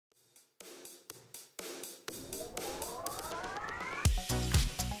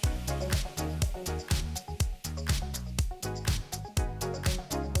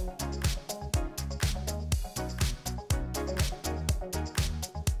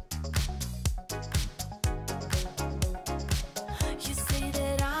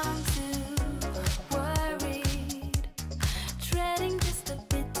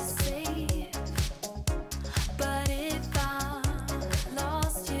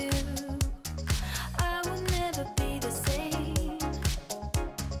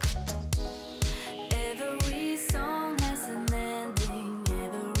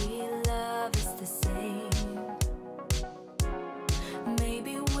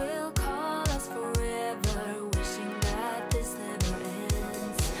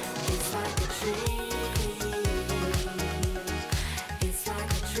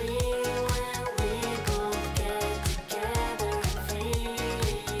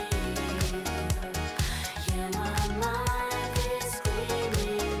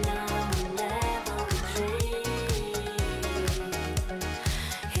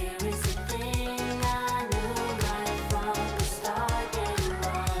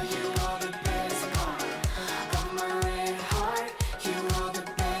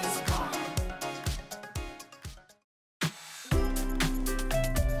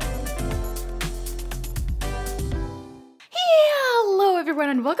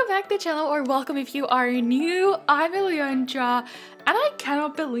everyone and welcome back to the channel, or welcome if you are new. I'm Elliandra and I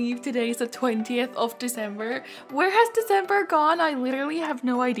cannot believe today is the 20th of December. Where has December gone? I literally have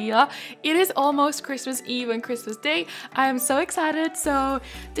no idea. It is almost Christmas Eve and Christmas Day. I am so excited. So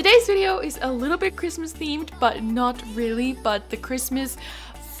today's video is a little bit Christmas themed, but not really. But the Christmas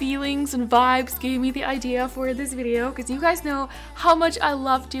feelings and vibes gave me the idea for this video because you guys know how much I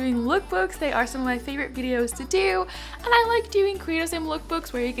love doing lookbooks. They are some of my favorite videos to do, and I like doing creator sim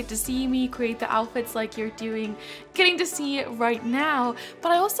lookbooks where you get to see me create the outfits like you're getting to see it right now.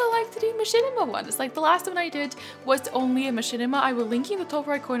 But I also like to do machinima ones. Like the last one I did was only a machinima. I will link in the top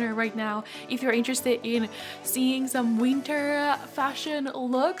right corner right now if you're interested in seeing some winter fashion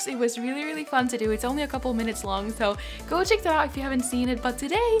looks. It was really fun to do. It's only a couple minutes long, so go check that out if you haven't seen it. But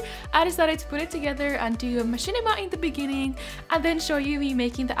today I decided to put it together and do a machinima in the beginning and then show you me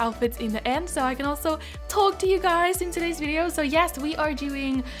making the outfits in the end, so I can also talk to you guys in today's video. So yes, we are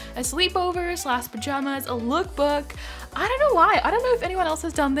doing a sleepover / pajamas, a lookbook. I don't know why. I don't know if anyone else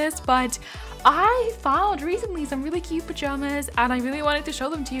has done this, but I found recently some really cute pajamas and I really wanted to show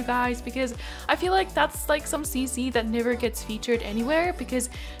them to you guys because I feel like that's like some CC that never gets featured anywhere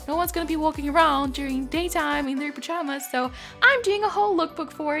because no one's gonna be walking around during daytime in their pajamas. So I'm doing a whole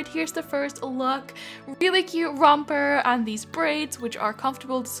lookbook for it. Here's the first look. Really cute romper and these braids which are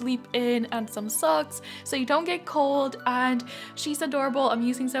comfortable to sleep in, and some socks so you don't get cold, and she's adorable. I'm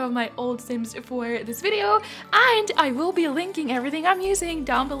using some of my old Sims for this video and I will be linking everything I'm using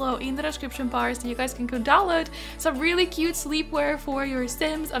down below in the description bar so you guys can go download some really cute sleepwear for your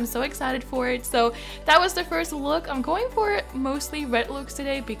Sims. I'm so excited for it. So that was the first look. I'm going for mostly red looks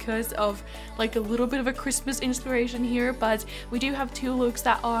today because of like a little bit of a Christmas inspiration here, but we do have two looks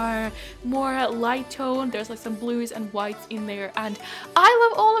that are more light tone. There's like some blues and whites in there and I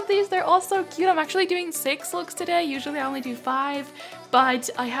love all of these. They're all so cute. I'm actually doing 6 looks today. Usually I only do 5, but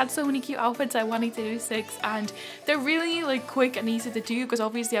I had so many cute outfits I wanted to do 6, and they're really like quick and easy to do because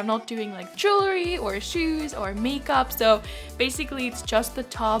obviously I'm not doing like jewelry or shoes or makeup. So basically it's just the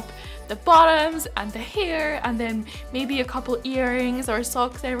top, the bottoms and the hair, and then maybe a couple earrings or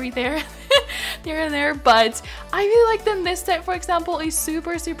socks every there and there. But I really like them. This set for example is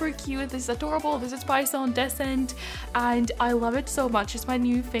super cute. This is adorable. This is by Son Descent and I love it so much. It's my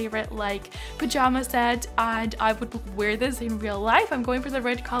new favorite like pajama set and I would wear this in real life. I'm going for the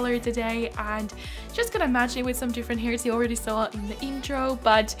red color today and just gonna match it with some different hairs you already saw in the intro.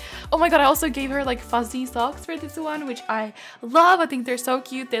 But oh my god, I also gave her like fuzzy socks for this one, which I love. I think they're so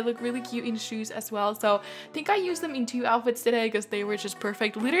cute. They look really cute in shoes as well. So I think I used them in 2 outfits today because they were just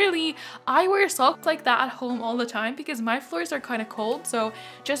perfect. Literally I wear socks like that at home all the time because my floors are kind of cold, so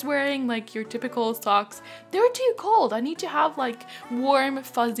just wearing like your typical socks, they're too cold. I need to have like warm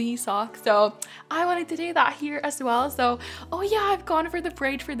fuzzy socks, so I wanted to do that here as well. So oh yeah, I've gone for the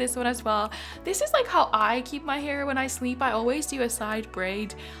braid for this one as well. This is like how I keep my hair when I sleep. I always do a side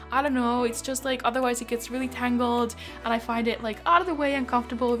braid. I don't know, it's just like otherwise it gets really tangled and I find it like out of the way and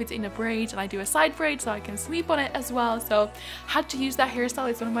comfortable if it's in a braid, and I do a side braid so I can sleep on it as well. So had to use that hairstyle.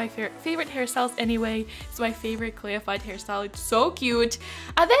 It's one of my favorite hairstyles anyway. It's my favorite clayified hairstyle. It's so cute.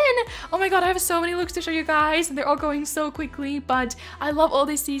 And then oh my god, I have so many looks to show you guys and they're all going so quickly, but I love all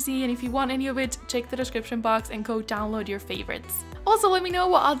this CC, and if you want any of it, check the description box and go download your favorites. Also, let me know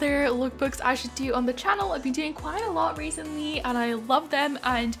what other lookbooks I should do on the channel. I've been doing quite a lot recently and I love them,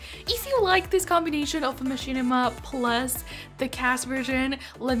 and if you like this combination of the machinima plus the cast version,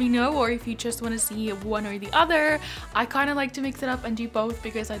 let me know, or if you just want to see one or the other. I kind of like to mix it up and do both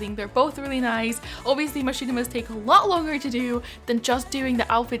because I think they're both really nice. Obviously machinimas take a lot longer to do than just doing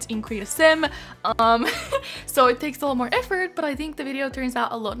the outfits in Create a Sim, so it takes a lot more effort, but I think the video turns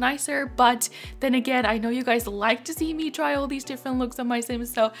out a lot nicer. But then again, I know you guys like to see me try all these different looks on my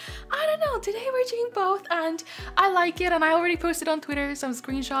Sims, so I don't know, today we're doing both and I like it. And I already posted on Twitter some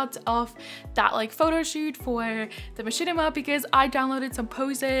screenshots of that like photo shoot for the machinima because I downloaded some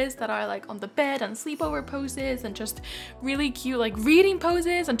poses that are like on the bed and sleepover poses and just really cute like reading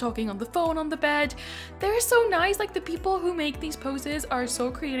poses and talking on the phone on the bed. They're so nice. Like the people who make these poses are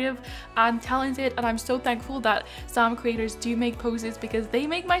so creative and talented, and I'm so thankful that some creators do make poses because they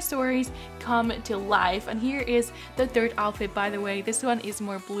make my stories come to life. And here is the third outfit, by the way. This one is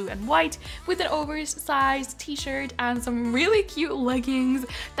more blue and white with an oversized t-shirt and some really cute leggings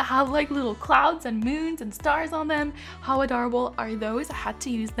that have like little clouds and moons and stars on them. How adorable are those? I had to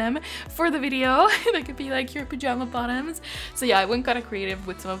use them for the video. They could be like your pajama bottoms. So yeah, I went kind of creative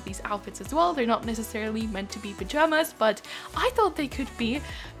with some of these outfits as well. They're not necessarily meant to be pajamas, but I thought they could be.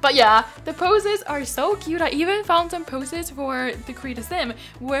 But yeah, the poses are so cute. I even found some poses for the Create a Sim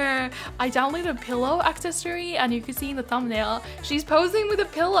where I downloaded a pillow accessory, and you can see in the thumbnail she's posing with a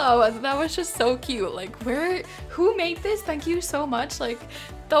pillow, and that was just so cute. Like, who made this? Thank you so much. Like,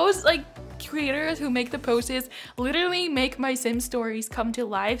 those like creators who make the poses literally make my sim stories come to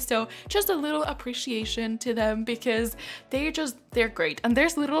life, so just a little appreciation to them because they're great. And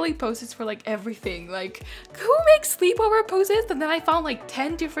there's literally poses for like everything. Like, who makes sleepover poses? And then I found like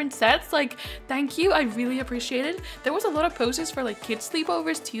 10 different sets. Like, thank you, I really appreciate it. There was a lot of poses for like kids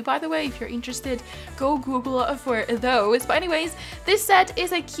sleepovers too, by the way. If you're interested, go Google for those. But anyways, this set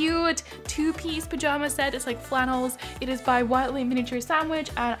is a cute 2-piece pajama set. It's like flannels. It is by Wildly Miniature Sandwich,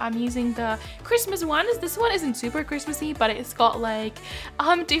 and I'm using the Christmas one. This one isn't super Christmassy, but it's got like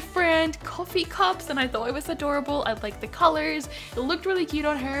different coffee cups, and I thought it was adorable. I like the colors. It looked really cute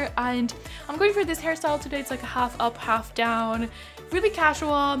on her, and I'm going for this hairstyle today. It's like a half up, half down, really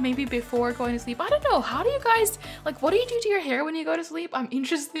casual, maybe before going to sleep. I don't know, how do you guys, like, what do you do to your hair when you go to sleep? I'm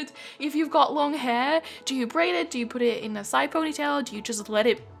interested. If you've got long hair, do you braid it? Do you put it in a side ponytail? Do you just let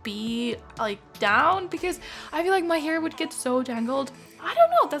it be like down? Because I feel like my hair would get so tangled. I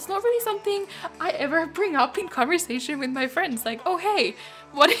don't know, that's not really something I ever bring up in conversation with my friends. Like, oh hey,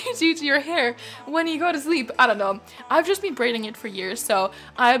 what do you do to your hair when you go to sleep? I don't know. I've just been braiding it for years, so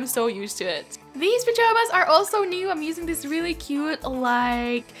I'm so used to it. These pajamas are also new. I'm using this really cute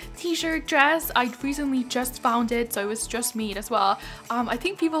like t-shirt dress. I recently just found it, so it was just made as well. I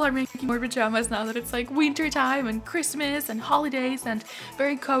think people are making more pajamas now that it's like winter time and Christmas and holidays and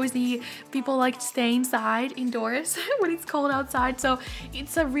very cozy. People like to stay inside indoors when it's cold outside, so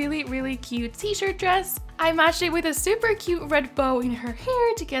it's a really cute t-shirt dress. I matched it with a super cute red bow in her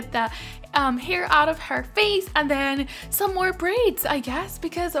hair to get the hair out of her face, and then some more braids, I guess,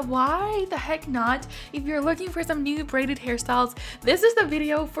 because why the heck not? If you're looking for some new braided hairstyles, this is the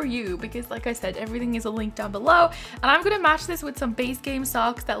video for you, because like I said, everything is a link down below. And I'm gonna match this with some base game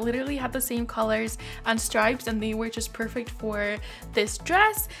socks that literally have the same colors and stripes, and they were just perfect for this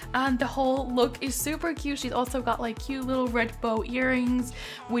dress, and the whole look is super cute. She's also got like cute little red bow earrings,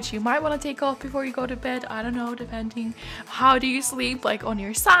 which you might want to take off before you go to bed. I don't know, depending how do you sleep, like on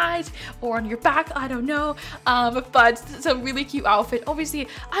your side or on your back, I don't know. But it's a really cute outfit. Obviously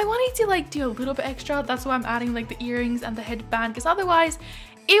I wanted to like do a little bit extra, that's why I'm adding like the earrings and the headband, because otherwise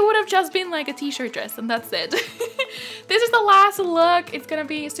it would have just been like a t-shirt dress and that's it. This is the last look. It's gonna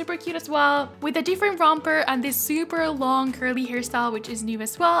be super cute as well, with a different romper and this super long curly hairstyle, which is new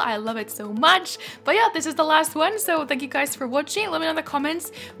as well. I love it so much. But yeah, this is the last one, so thank you guys for watching. Let me know in the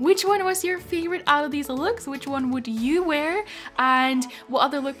comments which one was your favorite out of these looks, which one would you wear, and what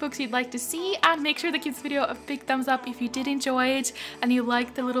other lookbooks you'd like to see. And make sure to give this video a big thumbs up if you did enjoy it and you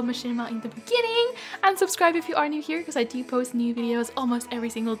liked the little machinima in the beginning, and subscribe if you are new here, because I do post new videos almost every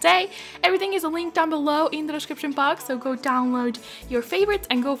single day. Everything is linked down below in the description box, so go download your favorites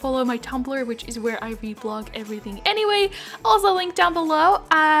and go follow my Tumblr, which is where I reblog everything anyway, also linked down below.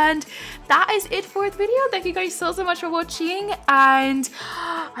 And that is it for the video. Thank you guys so much for watching, and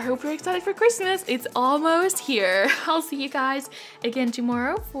I hope you're excited for Christmas. It's almost here. I'll see you guys again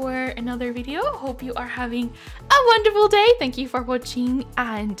tomorrow for another video. Hope you are having a wonderful day. Thank you for watching,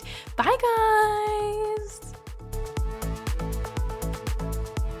 and bye guys.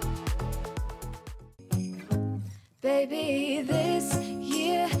 Baby, this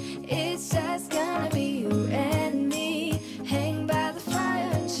year it's just gonna be you and me. Hang by the fire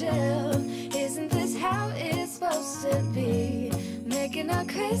and chill. Isn't this how it's supposed to be? Making our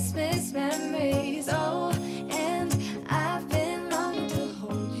Christmas memories. Oh, and